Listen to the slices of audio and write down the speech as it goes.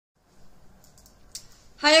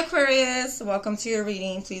Hi Aquarius, welcome to your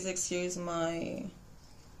reading. Please excuse my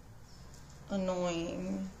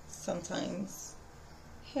annoying, sometimes,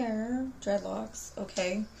 hair, dreadlocks,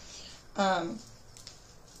 okay?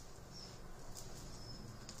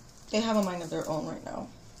 They have a mind of their own right now.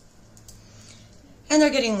 And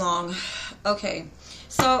they're getting long. Okay,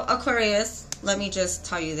 so Aquarius, let me just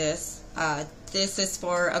tell you this. This is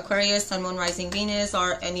for Aquarius, Sun, Moon, Rising, Venus,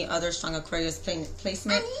 or any other strong Aquarius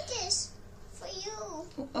placement. I need this.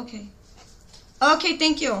 Okay. Okay,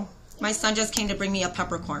 thank you. My son just came to bring me a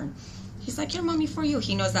peppercorn. He's like, here, mommy, for you.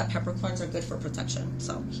 He knows that peppercorns are good for protection,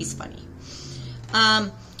 so he's funny.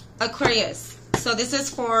 Aquarius. So this is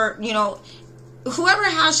for, you know, whoever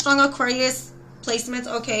has strong Aquarius placements,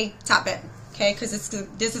 okay, tap it, okay, because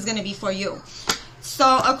this is going to be for you.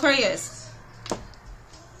 So, Aquarius,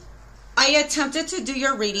 I attempted to do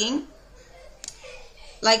your reading,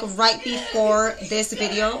 like, right before this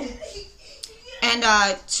video. And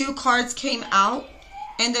two cards came out,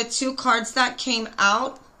 and the two cards that came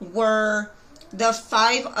out were the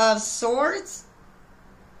Five of Swords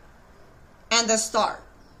and the Star,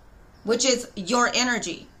 which is your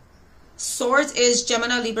energy. Swords is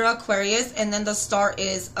Gemini, Libra, Aquarius, and then the Star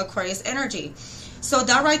is Aquarius energy. So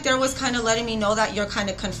that right there was kind of letting me know that you're kind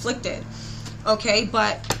of conflicted. Okay,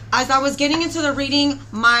 but as I was getting into the reading,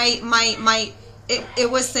 it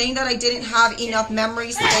was saying that I didn't have enough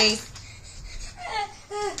memory space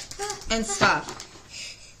and stuff.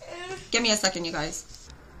 Give me a second, you guys.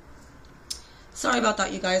 Sorry about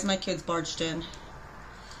that, you guys. My kids barged in.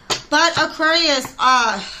 But Aquarius,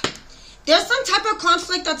 there's some type of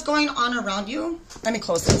conflict that's going on around you. Let me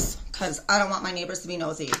close this because I don't want my neighbors to be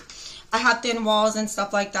nosy. I have thin walls and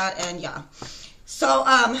stuff like that, and yeah. So,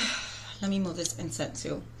 let me move this incense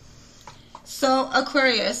too. So,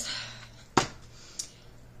 Aquarius,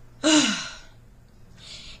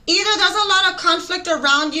 either there's a lot of conflict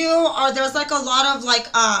around you, or there's like a lot of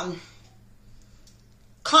like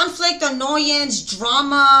conflict, annoyance,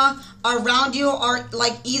 drama around you, or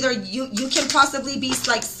like either you can possibly be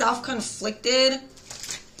like self-conflicted.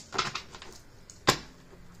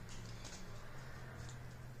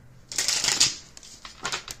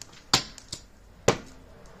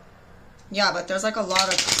 Yeah, but there's like a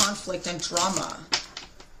lot of conflict and drama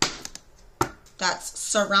that's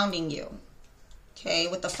surrounding you. Okay,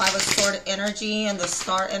 with the Five of Swords energy and the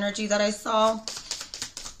Star energy that I saw.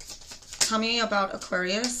 Tell me about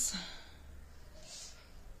Aquarius.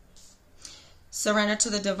 Surrender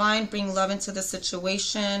to the divine. Bring love into the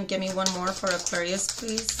situation. Give me one more for Aquarius,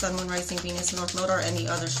 please. Sun, Moon, Rising, Venus, North Node, or any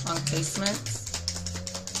other strong placements.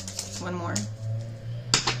 One more.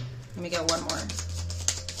 Let me get one more.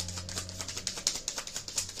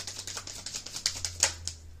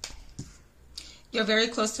 You're very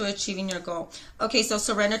close to achieving your goal. Okay, so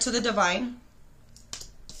surrender to the divine.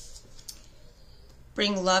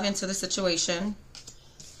 Bring love into the situation.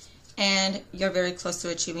 And you're very close to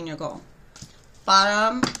achieving your goal.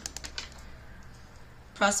 Bottom,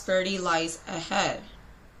 prosperity lies ahead.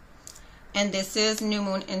 And this is new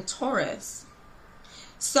moon in Taurus.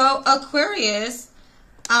 So Aquarius,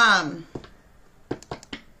 I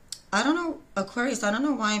don't know, Aquarius, I don't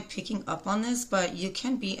know why I'm picking up on this, but you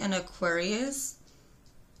can be an Aquarius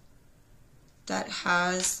that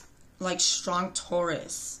has like strong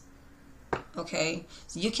Taurus. Okay,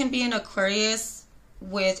 so you can be an Aquarius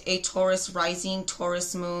with a Taurus rising,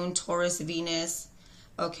 Taurus moon, Taurus Venus.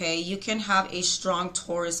 Okay, you can have a strong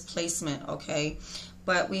Taurus placement. Okay,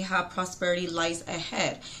 but we have prosperity lies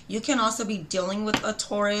ahead. You can also be dealing with a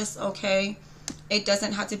Taurus. Okay, it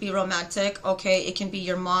doesn't have to be romantic. Okay, it can be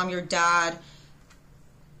your mom, your dad,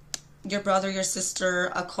 your brother, your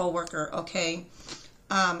sister, a co-worker. Okay,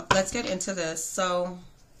 let's get into this. So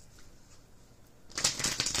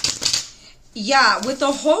yeah, with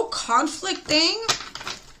the whole conflict thing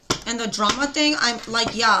and the drama thing, I'm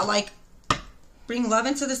like, yeah, like bring love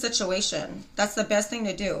into the situation. That's the best thing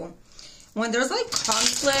to do. When there's like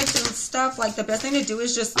conflict and stuff, like the best thing to do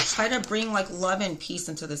is just try to bring like love and peace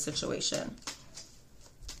into the situation.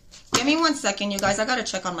 Give me 1 second, you guys. I gotta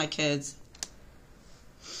check on my kids.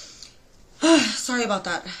 Sorry about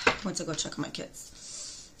that. I went to go check on my kids.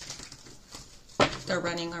 They're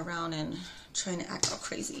running around and trying to act all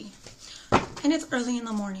crazy. And it's early in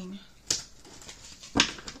the morning.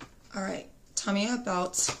 All right. Tell me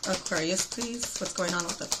about Aquarius, please. What's going on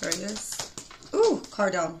with Aquarius? Ooh,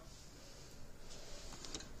 card down.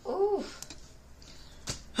 Ooh.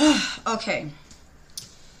 Okay.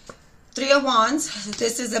 Three of Wands.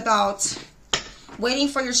 This is about waiting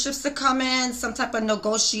for your ships to come in, some type of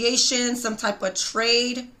negotiation, some type of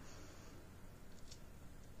trade.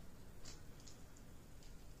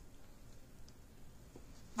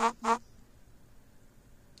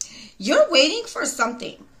 You're waiting for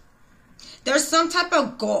something. There's some type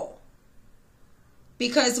of goal.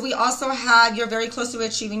 Because we also have, you're very close to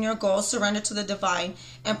achieving your goal, surrender to the divine,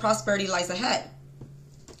 and prosperity lies ahead.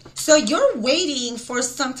 So you're waiting for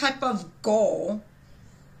some type of goal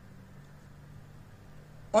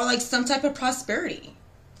or like some type of prosperity.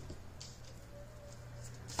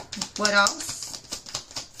 What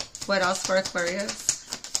else? What else for Aquarius?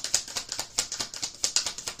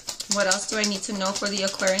 What else do I need to know for the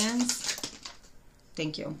Aquarians?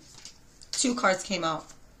 Thank you. 2 cards came out.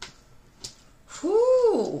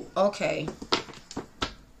 Whew, okay.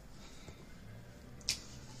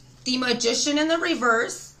 The Magician in the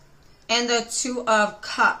reverse and the 2 of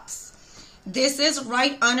Cups. This is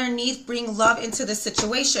right underneath bring love into the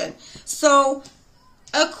situation. So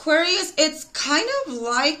Aquarius, it's kind of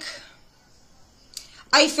like,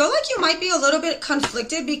 I feel like you might be a little bit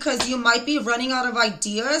conflicted because you might be running out of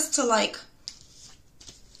ideas to like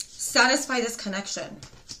satisfy this connection.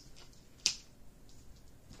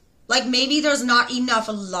 Like maybe there's not enough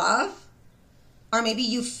love, or maybe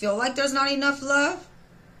you feel like there's not enough love,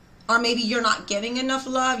 or maybe you're not giving enough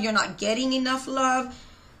love, you're not getting enough love.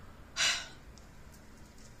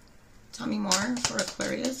 Tell me more for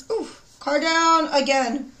Aquarius. Ooh, card down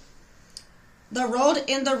again. The Road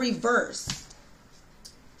in the reverse.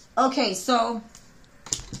 Okay, so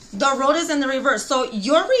the Road is in the reverse. So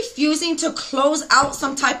you're refusing to close out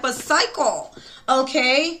some type of cycle,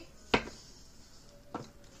 okay?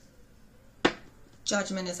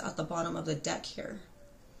 Judgment is at the bottom of the deck here.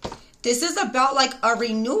 This is about like a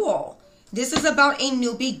renewal. This is about a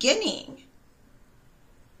new beginning.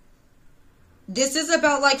 This is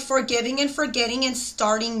about like forgiving and forgetting and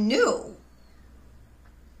starting new.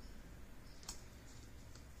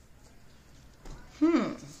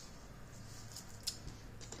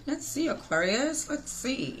 Let's see, Aquarius. Let's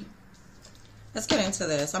see. Let's get into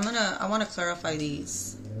this. I want to clarify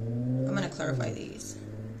these. I'm going to clarify these.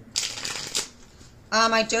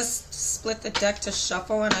 I just split the deck to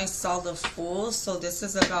shuffle and I saw the Fool. So this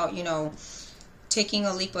is about, you know, taking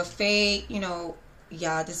a leap of faith. You know,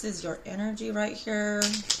 yeah, this is your energy right here,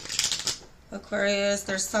 Aquarius.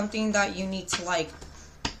 There's something that you need to like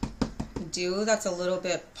do that's a little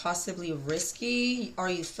bit possibly risky, or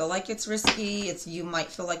you feel like it's risky. You might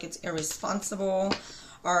feel like it's irresponsible,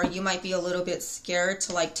 or you might be a little bit scared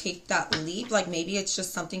to like take that leap. Like maybe it's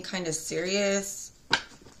just something kind of serious.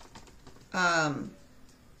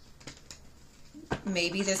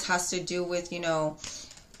 Maybe this has to do with, you know,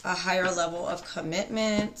 a higher level of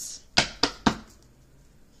commitment.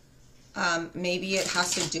 Maybe it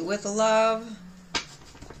has to do with love.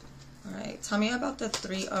 All right, tell me about the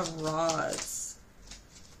 3 of Rods.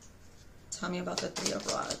 Tell me about the 3 of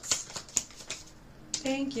Rods.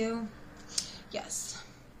 Thank you. Yes.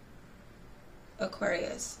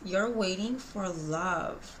 Aquarius, you're waiting for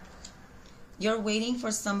love. You're waiting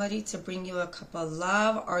for somebody to bring you a cup of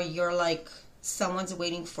love, or you're like, someone's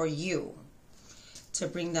waiting for you to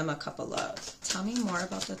bring them a cup of love. Tell me more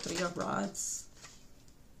about the 3 of Rods.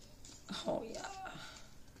 Oh, yeah.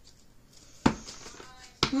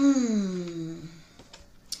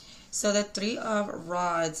 So the 3 of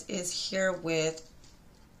Rods is here with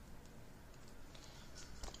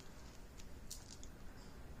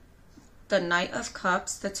the Knight of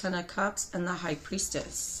Cups, the 10 of Cups, and the High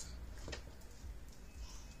Priestess.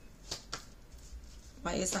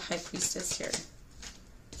 Why is the High Priestess here?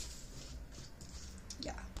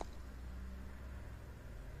 Yeah.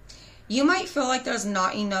 You might feel like there's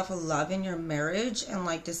not enough love in your marriage, and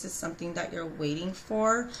like this is something that you're waiting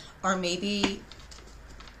for, or maybe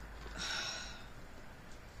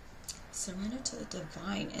surrender to the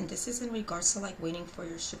divine, and this is in regards to like waiting for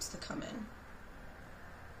your ships to come in.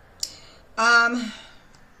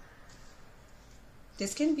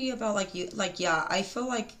 This can be about like you, like, yeah, I feel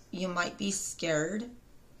like you might be scared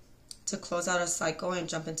to close out a cycle and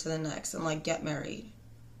jump into the next and like get married.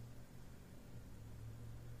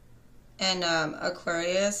 And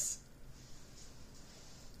Aquarius,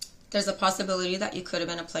 there's a possibility that you could have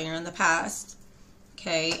been a player in the past,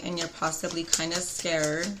 okay, and you're possibly kind of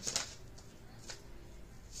scared.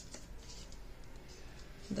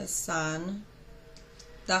 The Sun.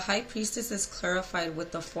 The High Priestess is clarified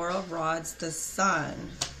with the 4 of Rods, the Sun,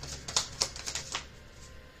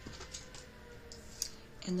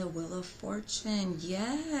 and the Wheel of Fortune.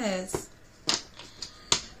 Yes,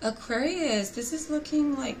 Aquarius, this is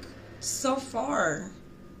looking like so far.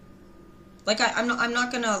 Like I'm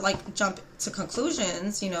not gonna like jump to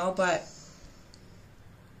conclusions, you know, but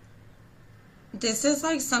this is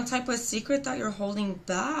like some type of secret that you're holding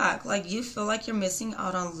back. Like you feel like you're missing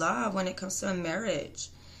out on love when it comes to a marriage,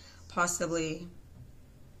 possibly.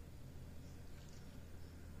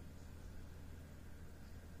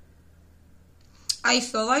 I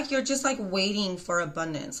feel like you're just like waiting for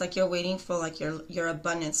abundance. Like you're waiting for like your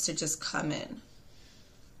abundance to just come in.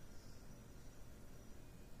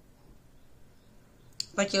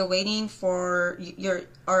 Like you're waiting for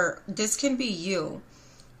or this can be you,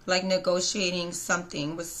 like negotiating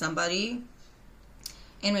something with somebody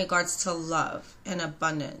in regards to love and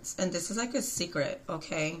abundance. And this is like a secret,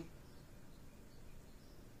 okay?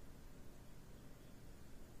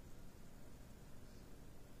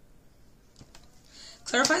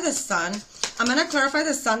 Clarify the sun. I'm going to clarify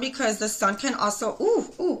the sun because the sun can also,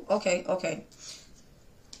 okay.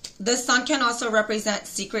 The sun can also represent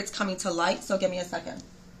secrets coming to light. So give me a second.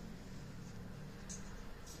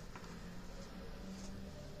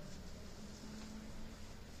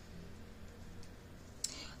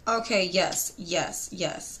 Okay, yes.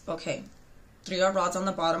 Okay. 3 of rods on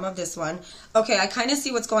the bottom of this one. Okay, I kind of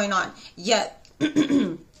see what's going on. Yet,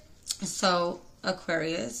 so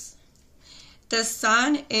Aquarius. The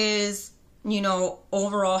sun is, you know,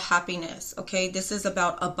 overall happiness, okay? This is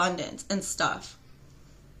about abundance and stuff.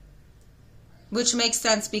 Which makes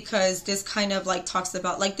sense because this kind of like talks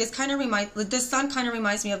about, like this sun kind of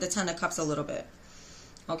reminds me of the 10 of Cups a little bit,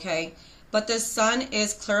 okay? But the sun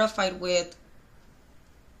is clarified with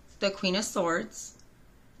the Queen of Swords,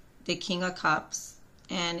 the King of Cups,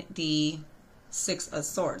 and the 6 of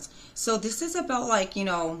Swords. So this is about like, you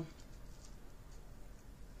know,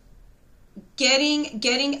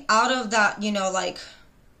 getting out of that, you know, like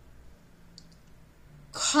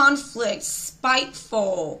conflict,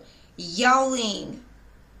 spiteful, yelling,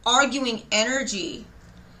 arguing energy.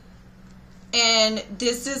 And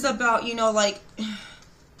this is about, you know, like,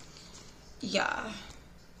 yeah,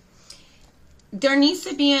 there needs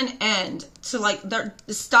to be an end to like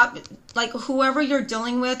stop, like whoever you're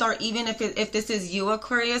dealing with, or even if this is you,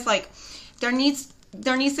 Aquarius, like there needs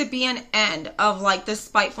to be an end of like the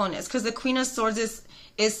spitefulness, because the Queen of Swords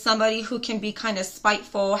is somebody who can be kind of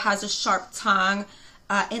spiteful, has a sharp tongue,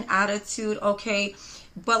 an attitude, okay?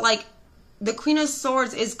 But like the Queen of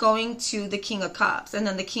Swords is going to the King of Cups, and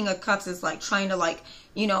then the King of Cups is like trying to like,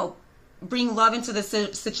 you know, bring love into the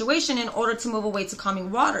situation in order to move away to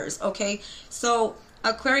calming waters, okay? So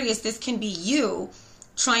Aquarius, this can be you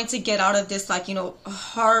trying to get out of this like, you know,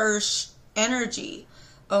 harsh energy,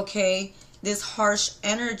 okay? This harsh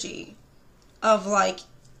energy of like,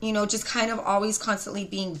 you know, just kind of always constantly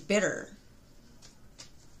being bitter.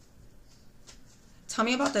 Tell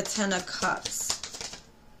me about the 10 of Cups.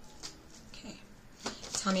 Okay.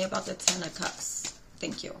 Tell me about the 10 of Cups.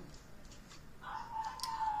 Thank you.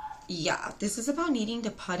 Yeah, this is about needing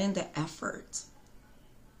to put in the effort.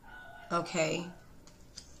 Okay.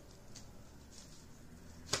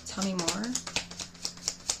 Tell me more.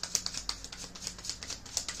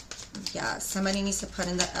 Yeah, somebody needs to put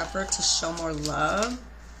in the effort to show more love.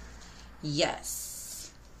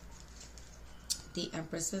 Yes. The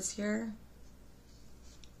Empress is here.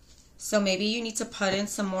 So maybe you need to put in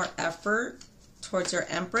some more effort towards your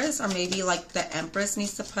Empress, or maybe like the Empress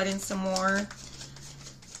needs to put in some more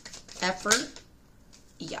effort.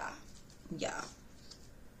 Yeah.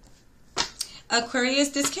 Aquarius,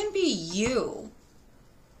 this can be you.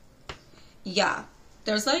 Yeah,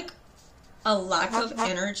 there's like a lack of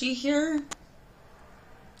energy here.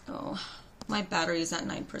 Oh, my battery is at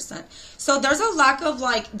 9%. So there's a lack of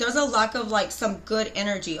like some good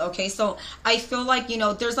energy, okay? So I feel like, you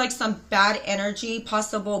know, there's like some bad energy,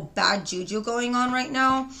 possible bad juju going on right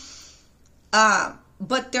now.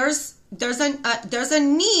 But there's a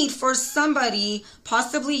need for somebody,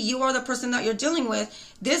 possibly you or the person that you're dealing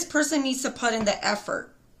with. This person needs to put in the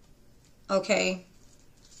effort, okay?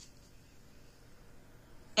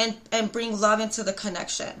 And bring love into the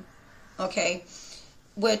connection, okay?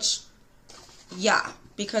 Which, yeah,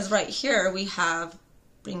 because right here we have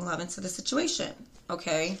bring love into the situation,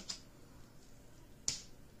 okay?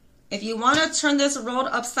 If you want to turn this road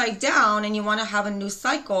upside down and you want to have a new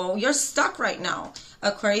cycle, you're stuck right now,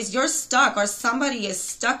 Aquarius. You're stuck, or somebody is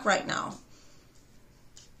stuck right now.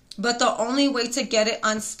 But the only way to get it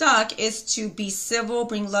unstuck is to be civil,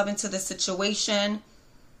 bring love into the situation,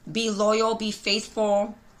 be loyal, be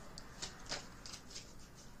faithful.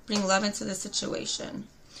 Bring love into the situation.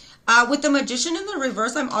 With the Magician in the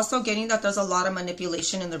reverse, I'm also getting that there's a lot of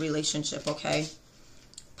manipulation in the relationship, okay?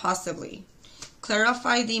 Possibly.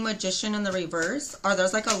 Clarify the Magician in the reverse. Or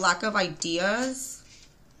there's like a lack of ideas.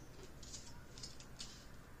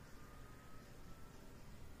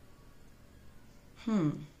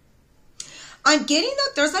 I'm getting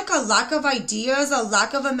that there's like a lack of ideas, a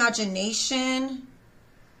lack of imagination.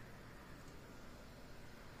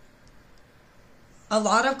 A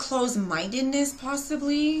lot of closed-mindedness,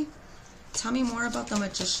 possibly. Tell me more about the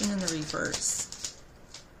Magician in the reverse.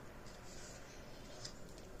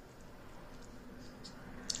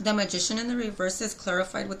 The Magician in the reverse is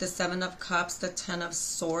clarified with the 7 of Cups, the 10 of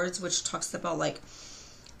Swords, which talks about like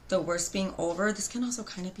the worst being over. This can also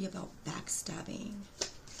kind of be about backstabbing.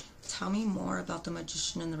 Tell me more about the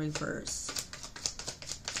Magician in the reverse.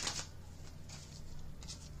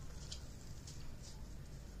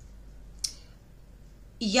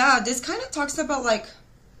 Yeah, this kind of talks about like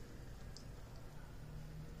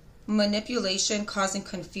manipulation causing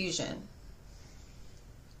confusion.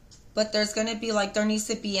 But there's going to be like, there needs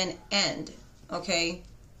to be an end, okay?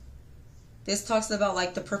 This talks about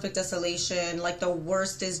like the perfect desolation, like the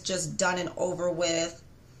worst is just done and over with.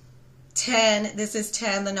 10, this is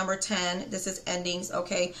 10, the number 10, this is endings,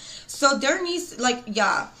 okay? So there needs, like,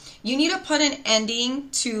 yeah, you need to put an ending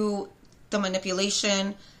to the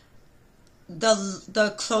manipulation,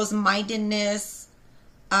 the closed-mindedness,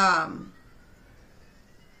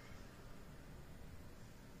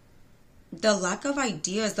 the lack of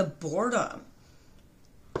ideas, the boredom.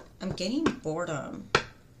 I'm getting boredom.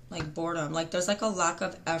 Like boredom. Like there's like a lack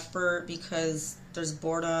of effort because there's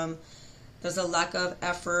boredom. There's a lack of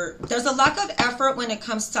effort. There's a lack of effort when it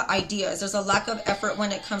comes to ideas. There's a lack of effort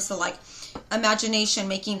when it comes to like imagination,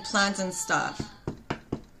 making plans and stuff.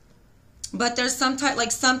 But there's some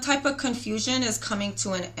type of confusion is coming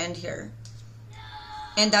to an end here.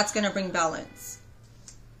 And that's going to bring balance.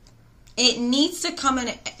 It needs to come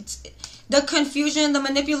in. The confusion, the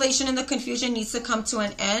manipulation and the confusion needs to come to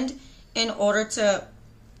an end in order to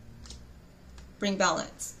bring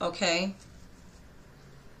balance, okay?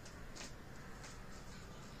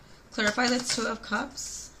 Clarify the 2 of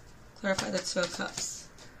Cups. Clarify the 2 of Cups.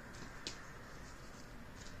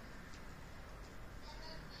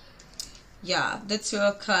 Yeah, the 2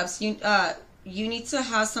 of Cups. You need to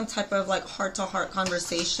have some type of like heart-to-heart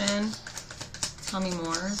conversation. Tell me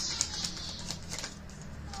more.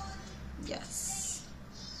 Yes.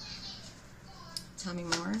 Tell me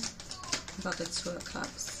more about the 2 of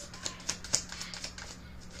Cups.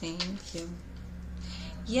 Thank you.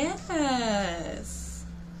 Yes.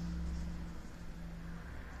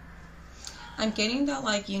 I'm getting that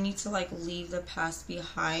like you need to like leave the past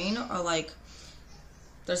behind, or like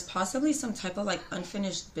there's possibly some type of like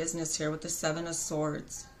unfinished business here with the 7 of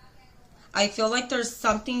Swords. I feel like there's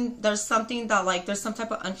something that like there's some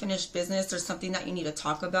type of unfinished business. There's something that you need to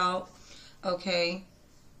talk about. Okay,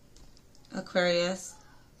 Aquarius.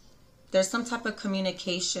 There's some type of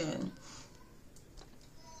communication.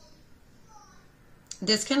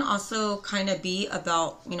 This can also kind of be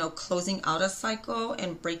about, you know, closing out a cycle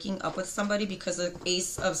and breaking up with somebody, because the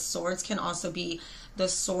Ace of Swords can also be the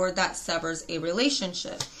sword that severs a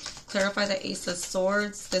relationship. Clarify the Ace of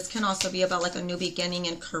Swords. This can also be about like a new beginning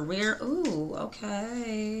in career. Ooh,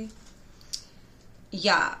 okay.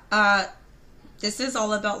 Yeah, this is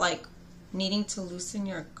all about like needing to loosen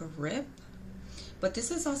your grip. But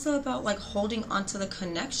this is also about like holding on to the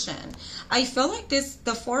connection. I feel like the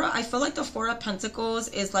 4 of Pentacles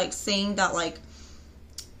is like saying that like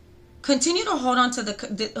continue to hold on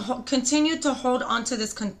to continue to hold on to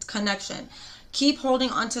this connection. Keep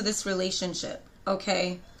holding on to this relationship,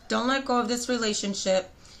 okay? Don't let go of this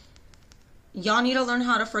relationship. Y'all need to learn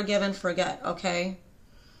how to forgive and forget, okay?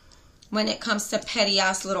 When it comes to petty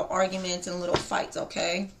ass little arguments and little fights,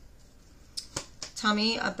 okay? Tell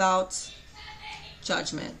me about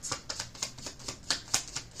Judgment.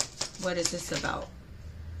 What is this about?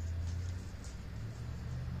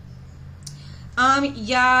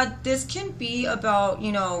 Yeah, this can be about,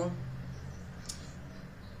 you know,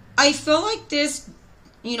 I feel like this,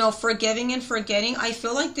 you know, forgiving and forgetting, I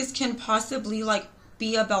feel like this can possibly like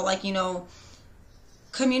be about like, you know,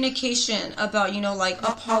 communication, about, you know, like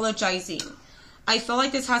apologizing. I feel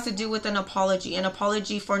like this has to do with an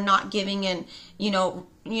apology for not giving in, you know,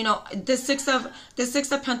 the 6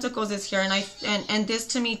 of Pentacles is here, and this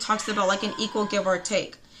to me talks about like an equal give or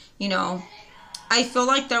take, you know. I feel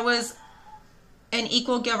like there was an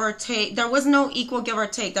equal give or take. There was no equal give or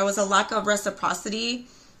take. There was a lack of reciprocity,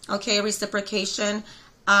 okay, reciprocation.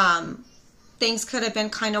 Things could have been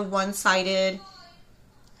kind of one-sided,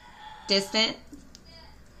 distant,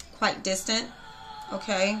 quite distant,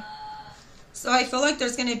 okay. So I feel like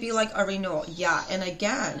there's going to be like a renewal. Yeah, and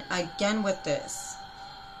again with this.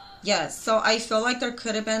 Yes, so I feel like there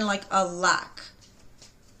could have been like a lack,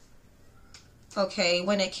 okay,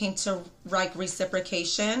 when it came to like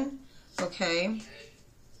reciprocation, okay.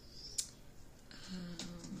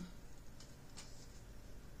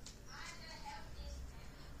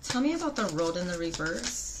 Tell me about the Road in the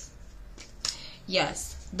reverse.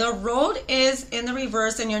 Yes, the Road is in the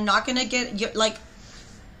reverse, and you're not going to get, like,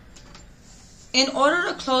 in order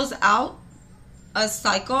to close out a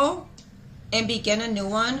cycle and begin a new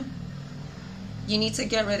one, You need to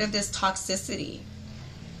get rid of this toxicity.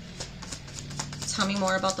 Tell me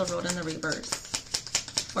more about the road in the reverse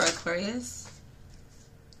for Aquarius.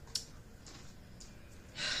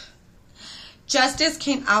 Justice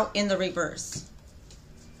came out in the reverse.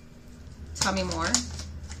 Tell me more.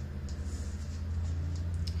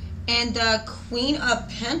 And the Queen of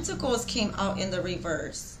Pentacles came out in the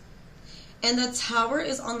reverse. And the Tower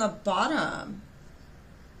is on the bottom.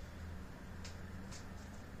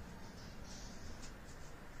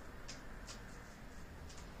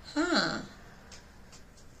 Huh.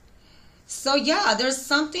 So yeah, there's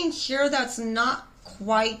something here that's not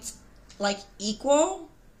quite like equal.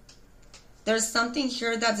 There's something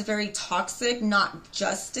here that's very toxic, not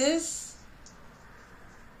justice,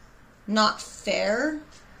 not fair.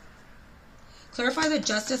 Clarify the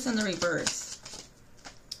justice in the reverse.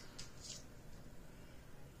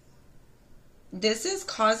 This is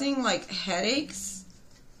causing like headaches,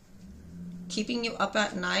 keeping you up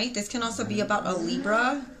at night. This can also be about a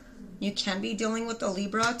Libra. You can be dealing with a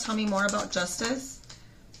Libra. Tell me more about justice.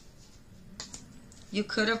 You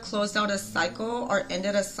could have closed out a cycle or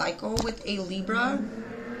ended a cycle with a Libra.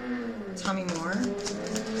 Tell me more.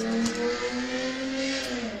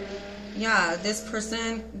 Yeah, this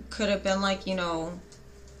person could have been like, you know,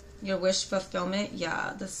 your wish fulfillment.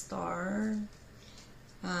 Yeah, the Star.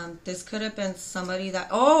 This could have been somebody that,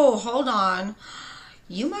 oh, hold on.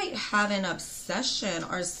 You might have an obsession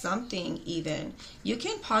or something even. You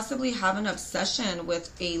can possibly have an obsession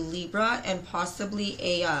with a Libra and possibly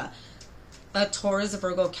a Taurus,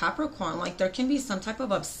 Virgo, Capricorn. Like there can be some type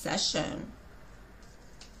of obsession.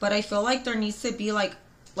 But I feel like there needs to be like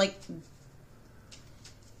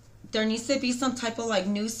there needs to be some type of like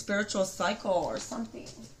new spiritual cycle or something.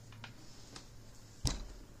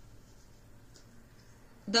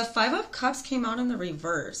 The Five of Cups came out in the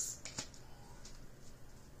reverse.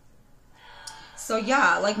 So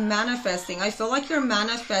yeah, like manifesting. I feel like you're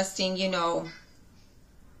manifesting, you know,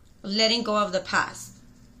 letting go of the past.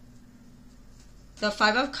 The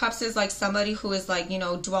Five of Cups is like somebody who is like, you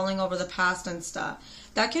know, dwelling over the past and stuff.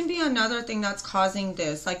 That can be another thing that's causing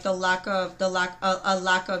this, like a lack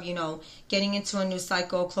of, you know, getting into a new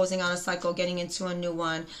cycle, closing out a cycle, getting into a new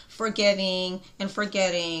one, forgiving and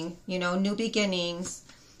forgetting, you know, new beginnings.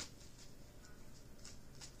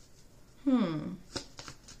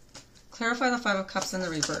 Clarify the Five of Cups in the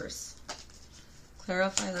reverse.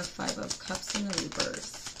 Clarify the Five of Cups in the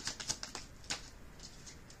reverse.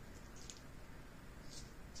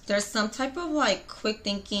 There's some type of like quick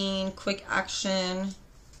thinking, quick action,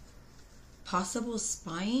 possible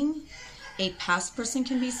spying. A past person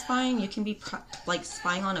can be spying. You can be like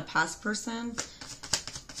spying on a past person.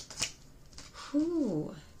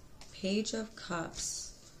 Whew. Page of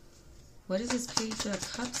Cups. What is this Page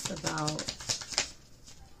of Cups about?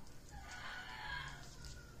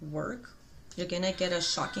 Work. You're gonna get a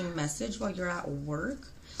shocking message while you're at work.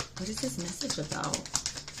 What is this message about?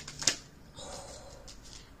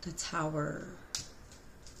 The Tower.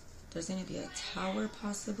 There's gonna be a tower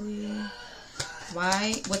possibly.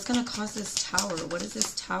 Why? What's gonna cause this tower? What is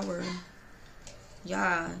this tower?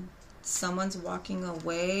 Yeah, someone's walking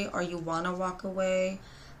away, or you wanna walk away,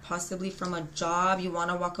 possibly from a job. You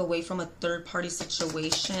wanna walk away from a third-party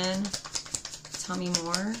situation. Tell me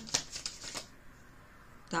more.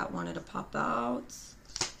 That wanted to pop out.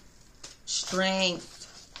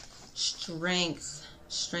 Strength. Strength.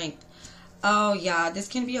 Strength. Oh, yeah. This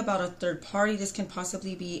can be about a third party. This can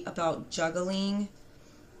possibly be about juggling.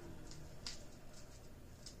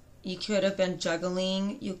 You could have been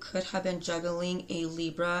juggling. You could have been juggling a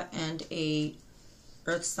Libra and a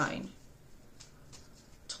Earth sign.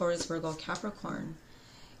 Taurus, Virgo, Capricorn.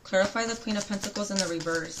 Clarify the Queen of Pentacles in the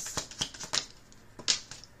reverse.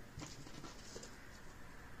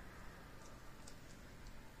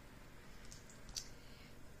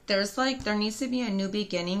 There's like, there needs to be a new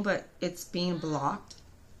beginning, but it's being blocked.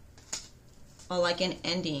 Or like an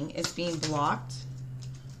ending is being blocked.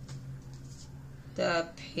 The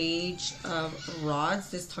Page of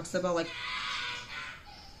Rods, this talks about like,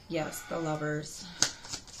 yes, the Lovers.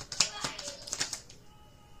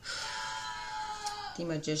 The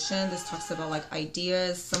Magician, this talks about like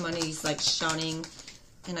ideas. Somebody's like shouting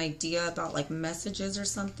an idea about like messages or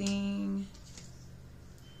something.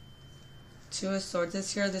 Two of Swords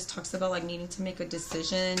is here. This talks about like needing to make a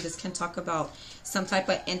decision. This can talk about some type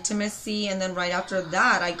of intimacy. And then right after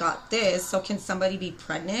that, I got this. So can somebody be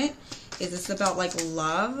pregnant? Is this about like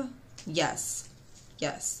love? Yes.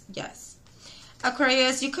 Yes. Yes.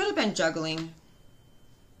 Aquarius, you could have been juggling.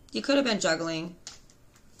 You could have been juggling.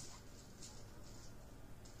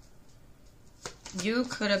 You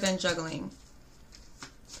could have been juggling.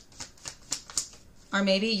 Or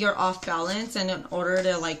maybe you're off balance, and in order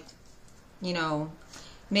to, like, you know,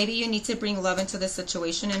 maybe you need to bring love into the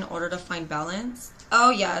situation in order to find balance. Oh,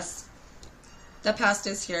 yes. The past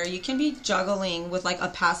is here. You can be juggling with, like, a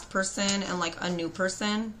past person and, like, a new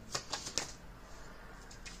person.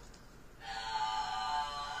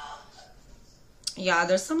 Yeah,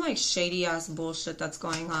 there's some, like, shady-ass bullshit that's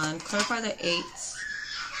going on. Clarify the 8.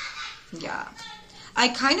 Yeah. I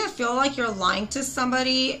kind of feel like you're lying to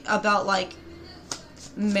somebody about, like,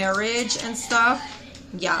 marriage and stuff.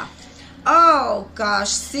 Yeah. Oh, gosh.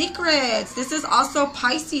 Secrets. This is also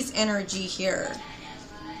Pisces energy here.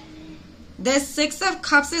 The 6 of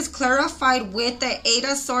Cups is clarified with the 8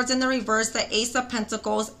 of Swords in the reverse, the Ace of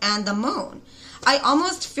Pentacles, and the Moon. I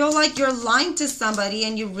almost feel like you're lying to somebody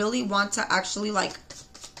and you really want to actually, like,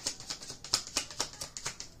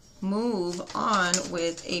 move on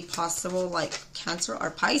with a possible, like, Cancer or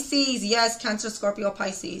Pisces. Yes, Cancer, Scorpio,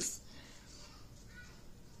 Pisces.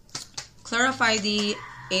 Clarify the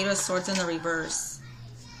 8 of Swords in the reverse.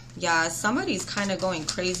 Yeah, somebody's kind of going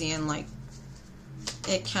crazy, and, like,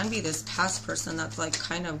 it can be this past person that's, like,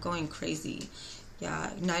 kind of going crazy. Yeah,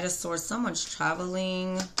 Knight of Swords. Someone's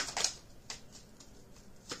traveling.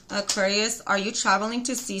 Aquarius, are you traveling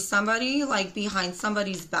to see somebody, like, behind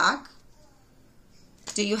somebody's back?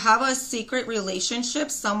 Do you have a secret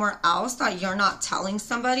relationship somewhere else that you're not telling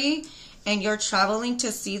somebody, and you're traveling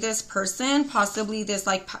to see this person, possibly this,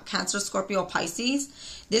 like, Cancer, Scorpio,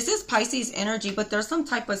 Pisces? This is Pisces energy, but there's some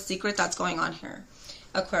type of secret that's going on here,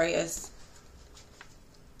 Aquarius.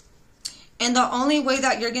 And the only way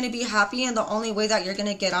that you're going to be happy and the only way that you're going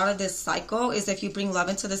to get out of this cycle is if you bring love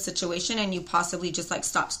into the situation and you possibly just, like,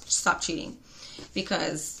 stop cheating,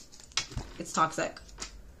 because it's toxic.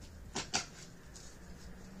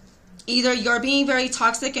 Either you're being very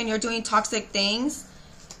toxic and you're doing toxic things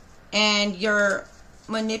and you're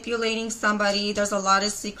manipulating somebody. There's a lot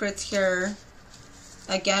of secrets here.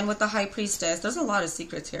 Again, with the High Priestess, there's a lot of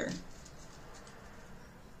secrets here.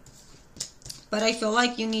 But I feel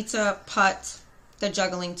like you need to put the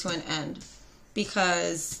juggling to an end,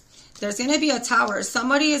 because there's going to be a Tower.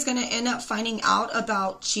 Somebody is going to end up finding out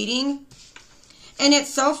about cheating. And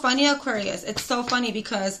it's so funny, Aquarius. It's so funny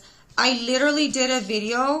because I literally did a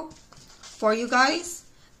video for you guys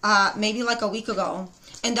maybe like a week ago.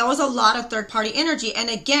 And there was a lot of third-party energy. And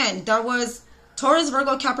again, there was Taurus,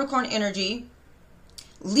 Virgo, Capricorn energy,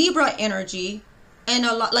 Libra energy, and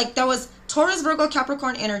a lot, like, there was Taurus, Virgo,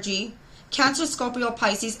 Capricorn energy, Cancer, Scorpio,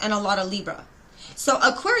 Pisces, and a lot of Libra. So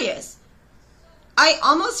Aquarius, I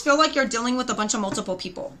almost feel like you're dealing with a bunch of multiple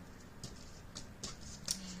people.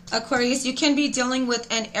 Aquarius, you can be dealing with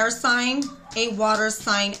an air sign, a water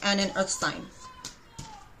sign, and an earth sign.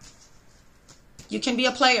 You can be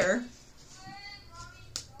a player.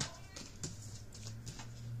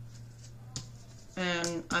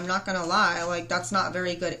 And I'm not going to lie, like, that's not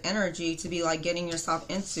very good energy to be, like, getting yourself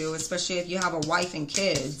into, especially if you have a wife and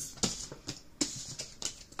kids.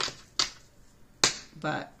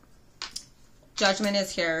 But Judgment is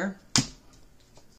here.